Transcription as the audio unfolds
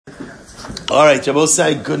All right,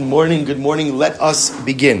 Rabbosai, good morning. Let us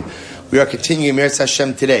begin. We are continuing Meretz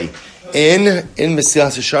Hashem today in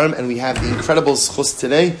Mesilas Yesharim, and we have the incredible schus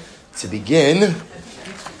today to begin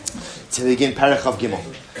Parach of Gimel,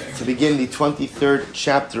 to begin the 23rd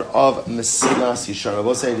chapter of Mesilas Yesharim.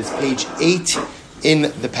 Rabbosai, it is page 8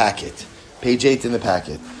 in the packet. Page 8 in the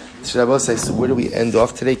packet. So Rabbosai, so where do we end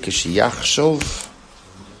off today? Kishiyachshov.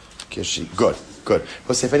 Good.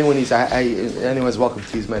 Well, so if anyone needs, anyone's welcome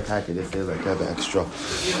to use my packet if they have an extra.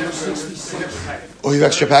 Oh, you have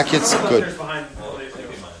extra packets? Good.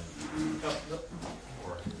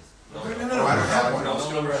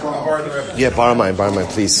 Yeah, borrow mine,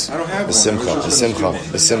 please. The simcha.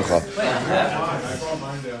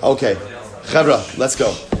 Okay, Chavra, let's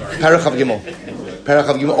go. Parach of Gimel.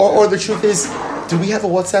 Or the truth is, do we have a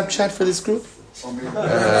WhatsApp chat for this group? Good.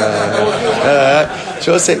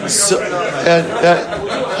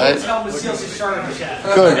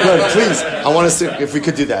 Please, I want us to. If we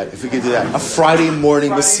could do that, a Friday morning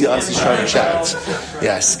Mesilas Yesharim chat.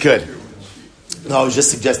 Yes, good. No, I was just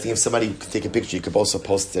suggesting if somebody could take a picture, you could also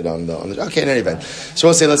post it on the. Okay, in any event, so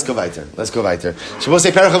we'll say let's go weiter. So we'll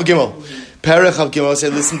say Parach of Gimel. We'll say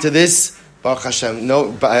listen to this. Baruch Hashem.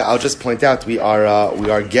 No, but I'll just point out we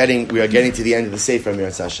are getting to the end of the Sefer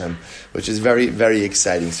Meretz Hashem, which is very, very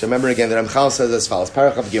exciting. So remember again that Ramchal says as follows: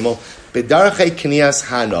 Parach of Gimel, B'darchei Knias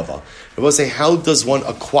Hanava. We will say, how does one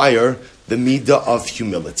acquire the midah of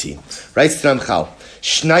humility? Right, Ramchal.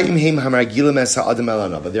 Shnayim heim hamargilim es ha'adam el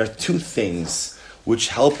hanava. There are two things which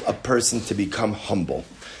help a person to become humble.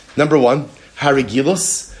 Number one,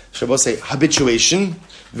 harigilus. So we'll say habituation,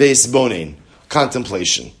 ve'isbonein,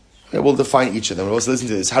 contemplation. We'll define each of them. We'll also listen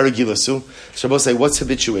to this. Haragilasu. Shabbos say, what's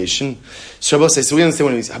habituation? Shabbos say, so we understand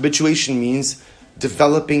what it means. Habituation means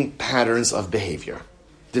developing patterns of behavior.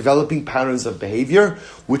 Which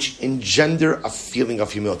engender a feeling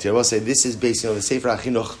of humility. I will say this is based on the Sefer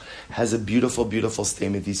HaChinuch has a beautiful, beautiful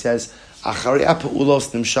statement. He says, Acharei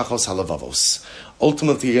ha'pa'ulos nimshachos halavavos.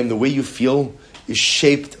 Ultimately, again, the way you feel is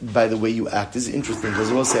shaped by the way you act. This is interesting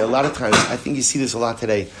because I will say a lot of times, I think you see this a lot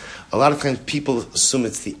today, a lot of times people assume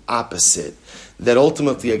it's the opposite. That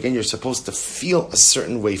ultimately, again, you're supposed to feel a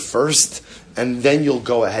certain way first, and then you'll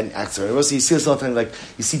go ahead and act. So you see this all the time, like,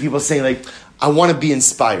 you see people saying, like, I want to be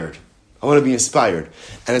inspired. And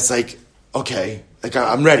it's like, okay, like,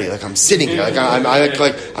 I'm ready, like, I'm sitting here,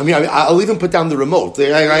 I'll even put down the remote.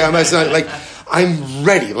 I'm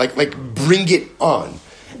ready, like, bring it on.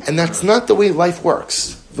 And that's not the way life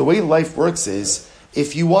works. The way life works is,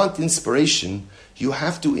 if you want inspiration, you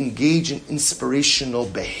have to engage in inspirational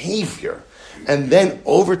behavior. And then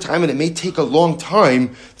over time, and it may take a long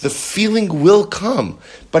time, the feeling will come.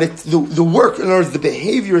 But the work, in other words, the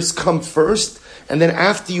behaviors come first, and then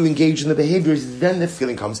after you engage in the behaviors, then the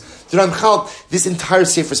feeling comes. This entire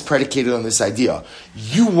sefer is predicated on this idea.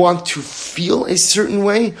 You want to feel a certain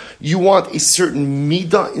way, you want a certain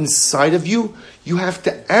midah inside of you, you have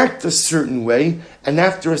to act a certain way, and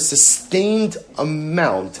after a sustained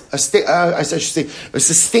amount, a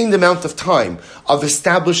sustained amount of time of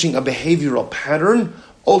establishing a behavioral pattern,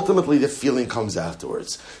 ultimately the feeling comes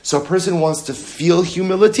afterwards. So a person wants to feel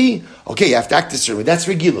humility, okay, you have to act a certain way. That's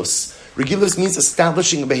regilus. Regilus means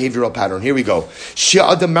establishing a behavioral pattern. Here we go. A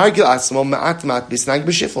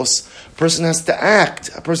person has to act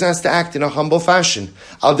in a humble fashion.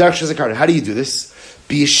 How do you do this?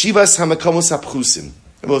 B'yeshivas hamakomos hapchusim.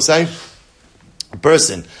 We'll say, a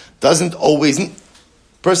person doesn't always need,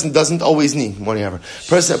 right?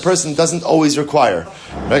 Person doesn't always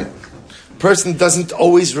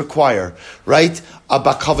require, right? A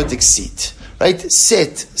bakavadik seat, right?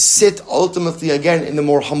 Sit ultimately again in the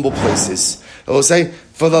more humble places. We'll say,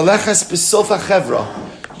 for the lechas b'sofa chevra,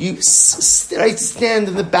 you stand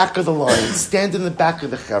in the back of the line, stand in the back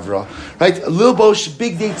of the chevra, right? A little bosh,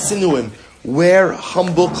 big date sinuim. Wear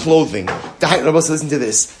humble clothing. Listen to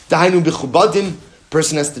this.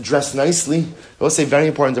 Person has to dress nicely. I will say very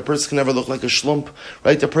important. A person can never look like a shlump,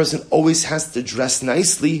 right? A person always has to dress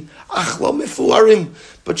nicely.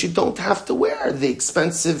 But you don't have to wear the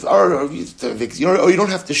expensive, or you don't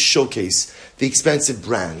have to showcase the expensive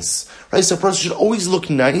brands, right? So a person should always look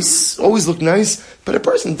nice, but a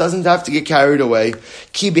person doesn't have to get carried away.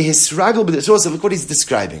 So also look what he's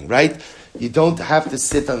describing, right? You don't have to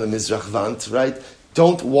sit on the Mizrach Vant, right?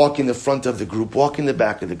 Don't walk in the front of the group, walk in the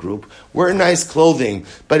back of the group. Wear nice clothing,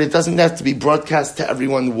 but it doesn't have to be broadcast to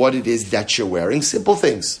everyone what it is that you're wearing. Simple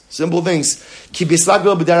things.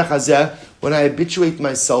 When I habituate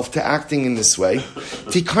myself to acting in this way, I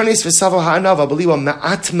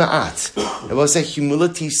will say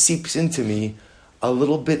humility seeps into me a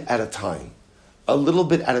little bit at a time.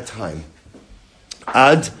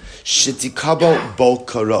 Ad Shetikabo bo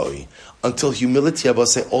karoi. Until humility, I will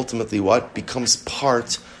say, ultimately what? Becomes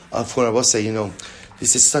part of what I will say,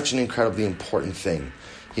 this is such an incredibly important thing.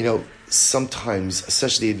 Sometimes,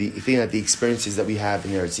 especially the experiences that we have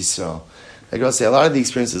in Eretz Yisrael, like I'll say, a lot of the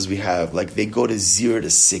experiences we have, like they go to 0 to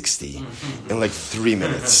 60 in like 3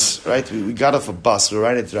 minutes, right? We got off a bus, we're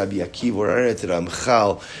right into Rabbi Akiva, we're right into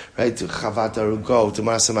Ramchal, right, to Chavat Arugo, to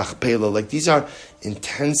Marasa Machpelah. Like these are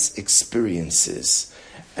intense experiences.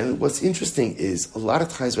 And what's interesting is, a lot of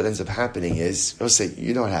times what ends up happening is, I'll say,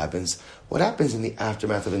 what happens? What happens in the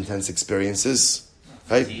aftermath of intense experiences,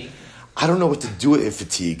 right? Fatigue. I don't know what to do with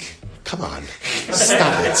fatigue. Come on,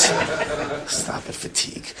 stop it. Stop it,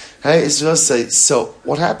 fatigue. Right? So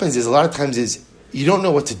what happens is, a lot of times is, you don't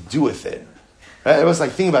know what to do with it. Right? It was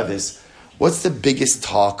like, think about this. What's the biggest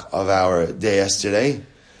talk of our day yesterday?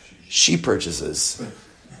 Sheep purchases.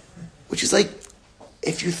 Which is like,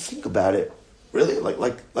 if you think about it, really,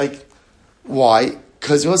 like, why?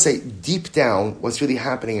 Because we'll say, deep down, what's really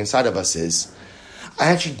happening inside of us is, I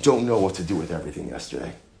actually don't know what to do with everything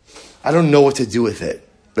yesterday. I don't know what to do with it.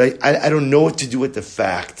 Right? I don't know what to do with the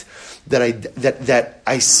fact that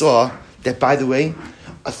I saw that, by the way,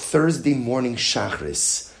 a Thursday morning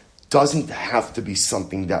shachris doesn't have to be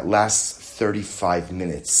something that lasts 35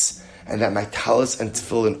 minutes, and that my talis and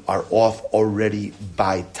tefillin are off already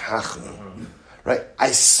by tachon. Right?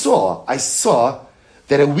 I saw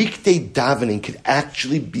that a weekday davening could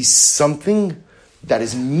actually be something that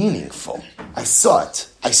is meaningful. I saw it.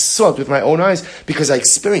 I saw it with my own eyes because I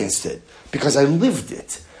experienced it, because I lived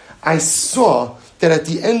it. I saw that at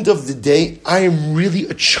the end of the day, I am really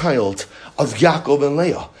a child of Yaakov and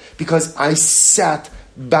Leah, because I sat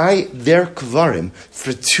by their kvarim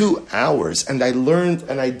for 2 hours and I learned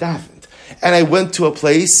and I davened. And I went to a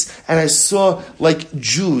place and I saw like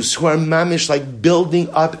Jews who are mamish, like building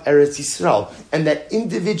up Eretz Yisrael, and that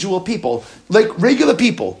individual people, like regular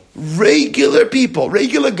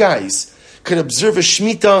guys, could observe a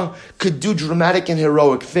Shemitah, could do dramatic and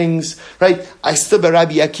heroic things, right? I stood by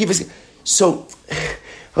Rabbi Akiva. So,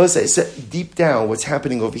 let's say, so deep down, what's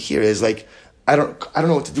happening over here is like, I don't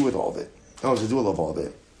know what to do with all of it. I don't know what to do with all of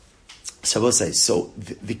it. So I will say, so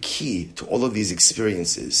the key to all of these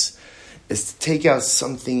experiences is to take out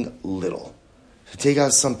something little. And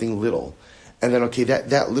then, okay,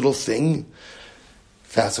 that little thing,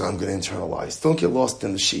 that's what I'm going to internalize. Don't get lost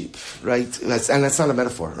in the sheep, right? That's not a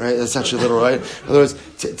metaphor, right? That's actually literal, right? In other words,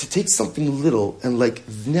 to take something little and like,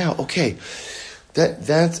 now, okay,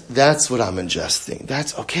 that's what I'm ingesting.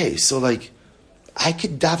 That's okay. So like, I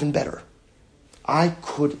could daven better.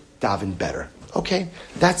 Okay,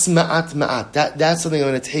 that's ma'at. That's something I'm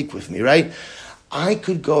going to take with me, right? I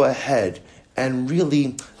could go ahead and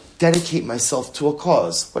really dedicate myself to a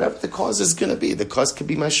cause, whatever the cause is going to be. The cause could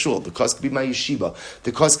be my shul, the cause could be my yeshiva,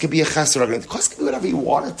 the cause could be a chesed, the cause could be whatever you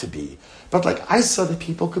want it to be. But like, I saw that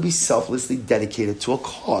people could be selflessly dedicated to a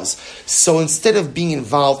cause. So instead of being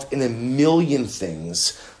involved in a million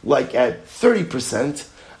things, like at 30%,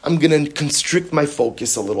 I'm going to constrict my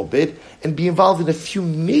focus a little bit and be involved in a few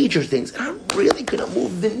major things. And I'm really going to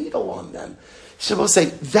move the needle on them. So I will say,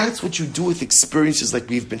 that's what you do with experiences like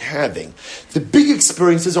we've been having. The big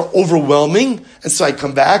experiences are overwhelming, and so I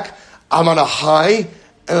come back, I'm on a high,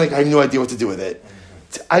 and like I have no idea what to do with it.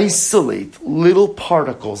 To isolate little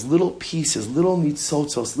particles, little pieces, little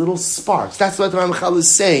nitzotzos, little sparks. That's what Ramchal is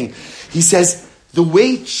saying. He says, the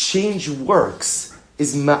way change works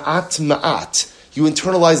is ma'at. You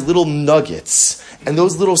internalize little nuggets, and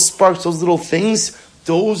those little sparks, those little things,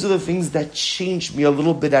 those are the things that change me a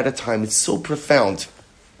little bit at a time. It's so profound.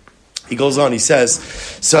 He goes on, he says,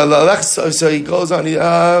 so he goes on, he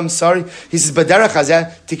says, Baderach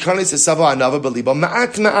hazeh, tikanis esava anava beliba,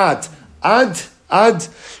 ma'at, ad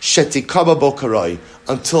shetikaba bokaroi,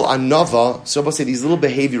 until anava, so I'll say these little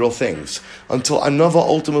behavioral things, until anava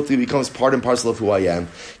ultimately becomes part and parcel of who I am.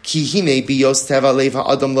 Ki hine biyos teva lev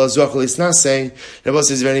ha'adam lazuach lisnaseh, Rabbi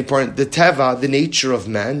says very important, the teva, the nature of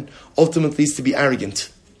man, ultimately is to be arrogant.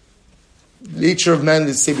 The nature of man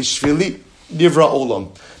is to say, b'shvili, nivra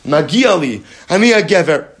olam. Magiali, ani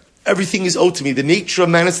agever, everything is owed to me. The nature of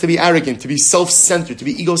man is to be arrogant, to be self-centered, to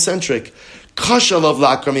be egocentric. Kasha love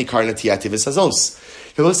la'akrami karnatiyativ esazos.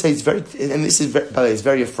 He will say it's very, and this is very, by the way, it's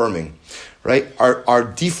very affirming, right? Our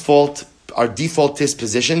default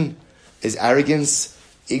disposition is arrogance,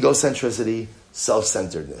 egocentricity,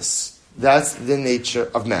 self-centeredness. That's the nature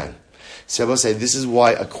of man. So I will say this is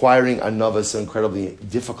why acquiring anava is so incredibly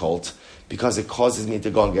difficult, because it causes me to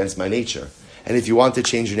go against my nature. And if you want to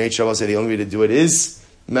change your nature, I will say the only way to do it is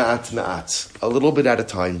ma'at, a little bit at a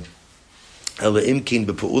time.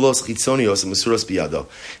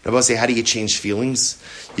 Say, how do you change feelings?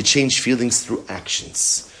 You change feelings through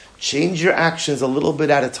actions. Change your actions a little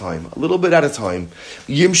bit at a time. A little bit at a time.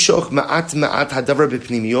 By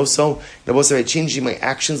changing my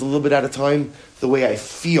actions a little bit at a time, the way I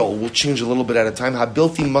feel will change a little bit at a time.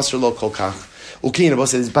 Habilti masr lo kolkach. Okay, Rabbi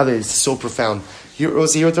says, by the way, it's so profound. Here what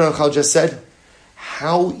Ramchal just said.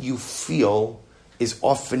 How you feel is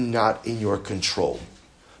often not in your control.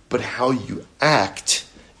 But how you act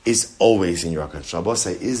is always in your control. I'll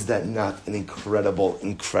say, is that not an incredible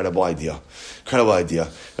idea? Incredible idea.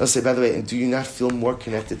 I'll say, by the way, and do you not feel more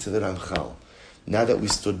connected to the Ramchal now that we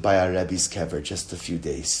stood by our Rebbe's kever just a few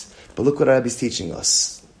days? But look what our Rebbe's teaching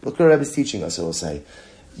us. Look what our Rebbe's teaching us, I will say.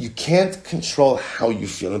 You can't control how you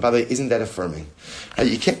feel. And by the way, isn't that affirming?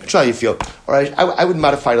 You can't control how you feel. Or I would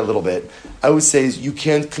modify it a little bit. I would say you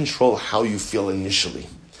can't control how you feel initially.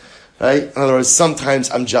 Right? In other words, sometimes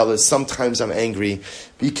I'm jealous, sometimes I'm angry,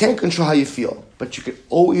 but you can't control how you feel, but you can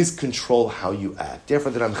always control how you act.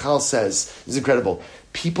 Therefore, the Ramchal says, is incredible,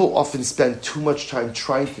 people often spend too much time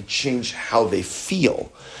trying to change how they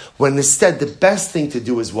feel, when instead the best thing to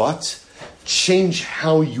do is what? Change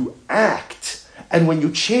how you act. And when you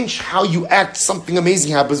change how you act, something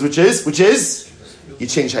amazing happens, which is, you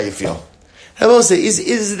change how you feel. I will say,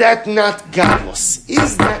 is that not godless?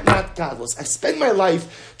 Is that not godless? I spend my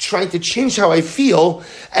life trying to change how I feel,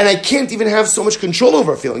 and I can't even have so much control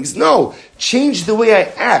over feelings. No, change the way I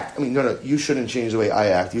act. I mean, no, you shouldn't change the way I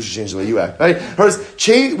act. You should change the way you act, right? First,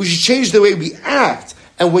 we should change the way we act,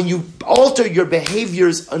 and when you alter your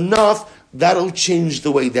behaviors enough, that'll change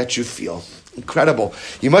the way that you feel. Incredible.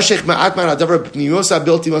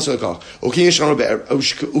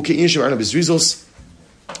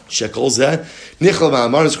 Shekol zeh nichal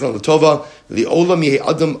ma'amar zikron l'tova li'olam yehi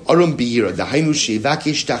adam arum b'yira dahainu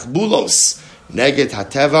she'ivakish tachbulos neged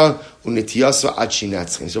hateva u'netiyaso ad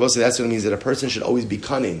shinatzchin. So that's what it means, that a person should always be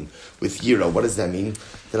cunning with yira. What does that mean?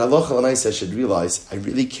 That Allah Chalamaysa should realize, I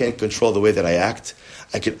really can't control the way that I act.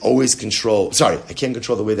 I can't control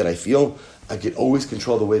the way that I feel. I can always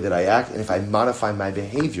control the way that I act. And if I modify my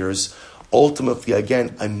behaviors, ultimately,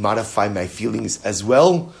 again, I modify my feelings as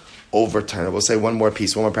well. Over time. We'll say one more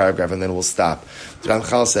piece, one more paragraph, and then we'll stop. The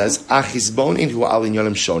Ramchal says,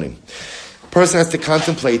 person has to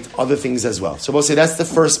contemplate other things as well. So we'll say that's the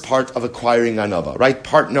first part of acquiring anava, right?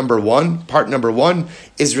 Part number one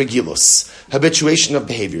is regilus, habituation of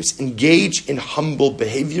behaviors. Engage in humble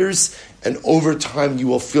behaviors, and over time you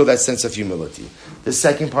will feel that sense of humility. The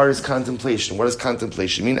second part is contemplation. What does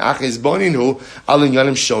contemplation mean? So the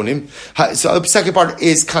second part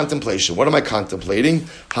is contemplation. What am I contemplating?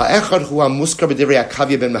 Rabbi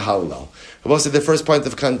said the first point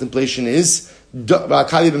of contemplation is,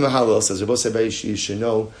 Akavi ben Mahalel says, Rabbi said, you should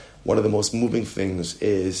know, one of the most moving things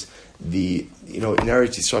is in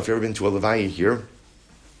Eretz Yisrael, if you've ever been to a Levaya here,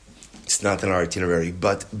 it's not in our itinerary,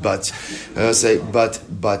 but it's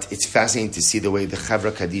fascinating to see the way the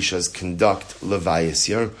Chavra Kadishas conduct Levayas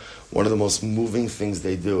here. One of the most moving things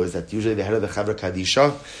they do is that usually the head of the Chavra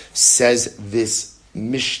Kadisha says this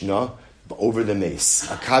Mishnah over the mace.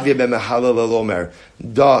 Akavya ben Mahalel elomer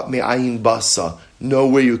da me'ayin basa. Know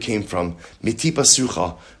where you came from. Mitipa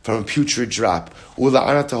sucha, from a putrid drop.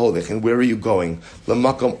 Ula'ana taholich, and where are you going?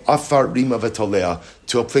 Lamakom afar rima v'tolea,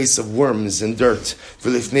 to a place of worms and dirt.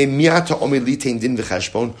 V'lifnei miata omilitein din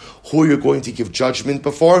v'cheshbon, who you're going to give judgment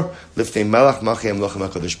before? Lifnei melach machem lochem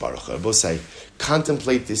HaKadosh Baruch Hu. Both say,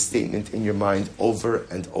 contemplate this statement in your mind over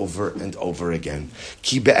and over and over again.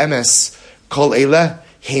 Ki be'emes kol eileh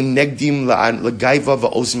heim negdim l'gaiva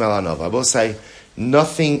v'osim al-anava. Both say,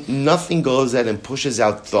 Nothing goes out and pushes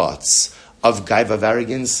out thoughts of gaiva of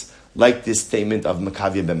arrogance like this statement of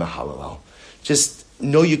Makavya ben Mahalalel. Just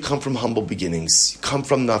know you come from humble beginnings. You come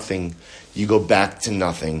from nothing. You go back to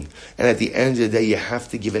nothing. And at the end of the day, you have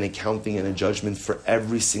to give an accounting and a judgment for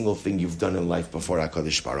every single thing you've done in life before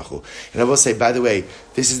HaKadosh Baruch Hu. And I will say, by the way,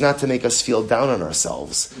 this is not to make us feel down on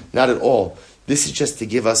ourselves. Not at all. This is just to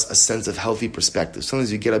give us a sense of healthy perspective.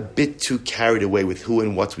 Sometimes we get a bit too carried away with who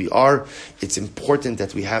and what we are. It's important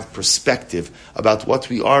that we have perspective about what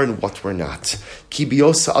we are and what we're not. So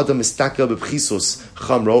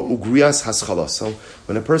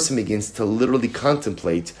when a person begins to literally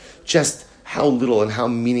contemplate just how little and how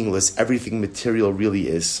meaningless everything material really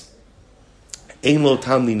is,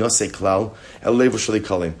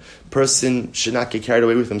 person should not get carried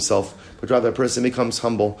away with himself, but rather a person becomes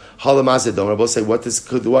humble. Halamazedom. Rabbi say, what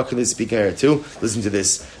can this be compared to? Listen to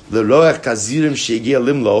this. I will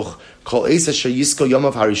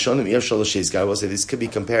say this could be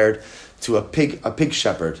compared to a pig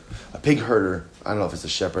shepherd, a pig herder. I don't know if it's a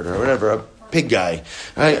shepherd or whatever. pig guy,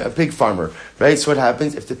 right? A pig farmer, right? So what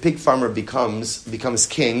happens if the pig farmer becomes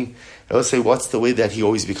king? Let's say, what's the way that he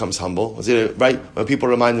always becomes humble? Was it right when people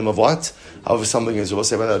remind him of what? Of something is. We'll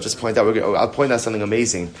say, well, I'll just point out. I'll point out something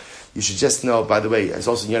amazing. You should just know. By the way, it's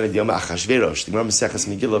also in Yom Achashverosh. The Gemara Maseches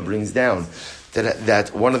Megillah brings down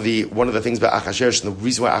that one of the things about Achashverosh, and the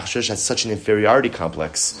reason why Achashverosh had such an inferiority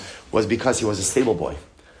complex was because he was a stable boy.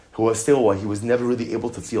 He was never really able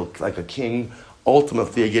to feel like a king.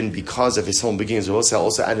 Ultimately, again, because of his home beginnings. We'll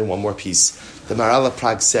also add in one more piece. The Maharal of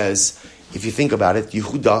Prague says, if you think about it,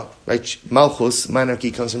 Yehuda, right? Malchus,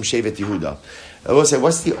 monarchy comes from Shevet Yehuda. I will say,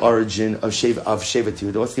 what's the origin of Shevet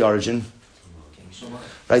Yehuda? What's the origin?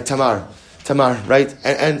 Right, Tamar, right?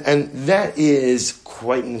 And that is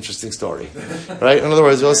quite an interesting story, right? In other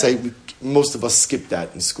words, we'll say, most of us skip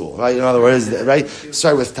that in school, right? In other words, right?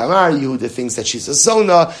 Start with Tamar, Yehuda thinks that she's a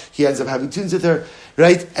Zona, he ends up having twins with her,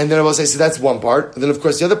 right? And then I will say, so that's one part. And then, of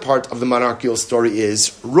course, the other part of the monarchical story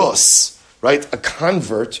is Rus, right? A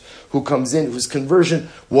convert who comes in, whose conversion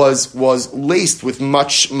was laced with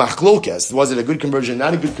much machlokes. Was it a good conversion,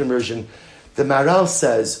 not a good conversion? The Maharal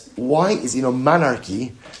says, why is,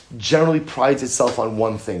 monarchy generally prides itself on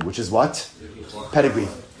one thing, which is what? Pedigree,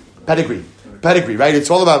 right? It's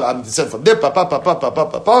all about,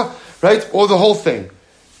 right? Or the whole thing.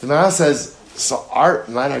 The Maharal says, so our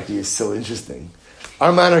monarchy is so interesting.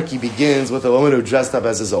 Our monarchy begins with a woman who dressed up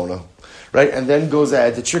as a Zona, right? And then goes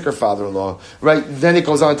ahead to trick her father-in-law, right? Then it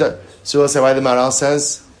goes on to, so we'll say why the Maharal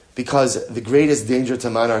says, because the greatest danger to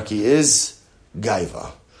monarchy is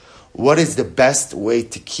gaiva. What is the best way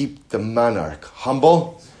to keep the monarch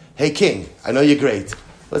humble? Hey king, I know you're great.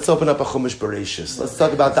 Let's open up a Chumash Bereshis. Let's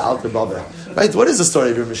talk about the Alter Bava. Right? What is the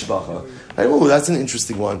story of your mishpacha? Right? Oh, that's an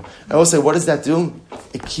interesting one. I will say, what does that do?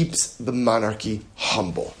 It keeps the monarchy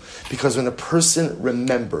humble. Because when a person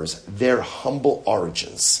remembers their humble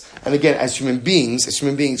origins, and again, as human beings,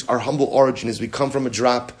 our humble origin is we come from a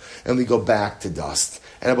drop and we go back to dust.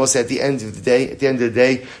 And I will say, at the end of the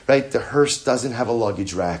day, right, the hearse doesn't have a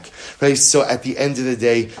luggage rack, right? So at the end of the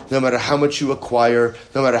day, no matter how much you acquire,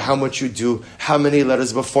 no matter how much you do, how many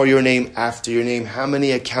letters before your name, after your name, how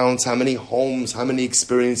many accounts, how many homes, how many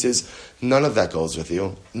experiences, none of that goes with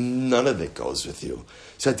you. None of it goes with you.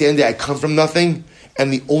 So at the end of the day, I come from nothing,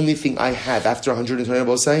 and the only thing I have after 120, I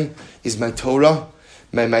will say, is my Torah,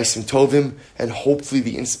 my Maisim Tovim, and hopefully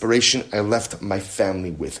the inspiration I left my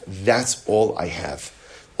family with. That's all I have.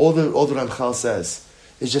 All the Ramchal says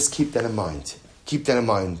is just keep that in mind. Keep that in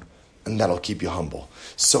mind, and that'll keep you humble.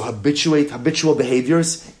 So habitual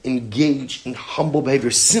behaviors, engage in humble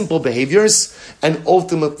behaviors, simple behaviors, and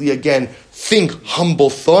ultimately, again, think humble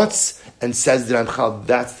thoughts, and says the Ramchal,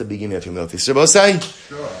 that's the beginning of humility. So, Bosai?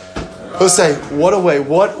 Sure. Bosai, what a way.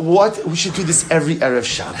 What? We should do this every Erev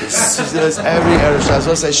Shabbos. We should do this every Erev Shabbos.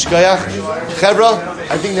 Bosai, Shkoyach. Chevra,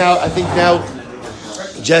 I think now,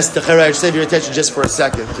 just the Chevra, I save your attention just for a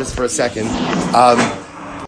second.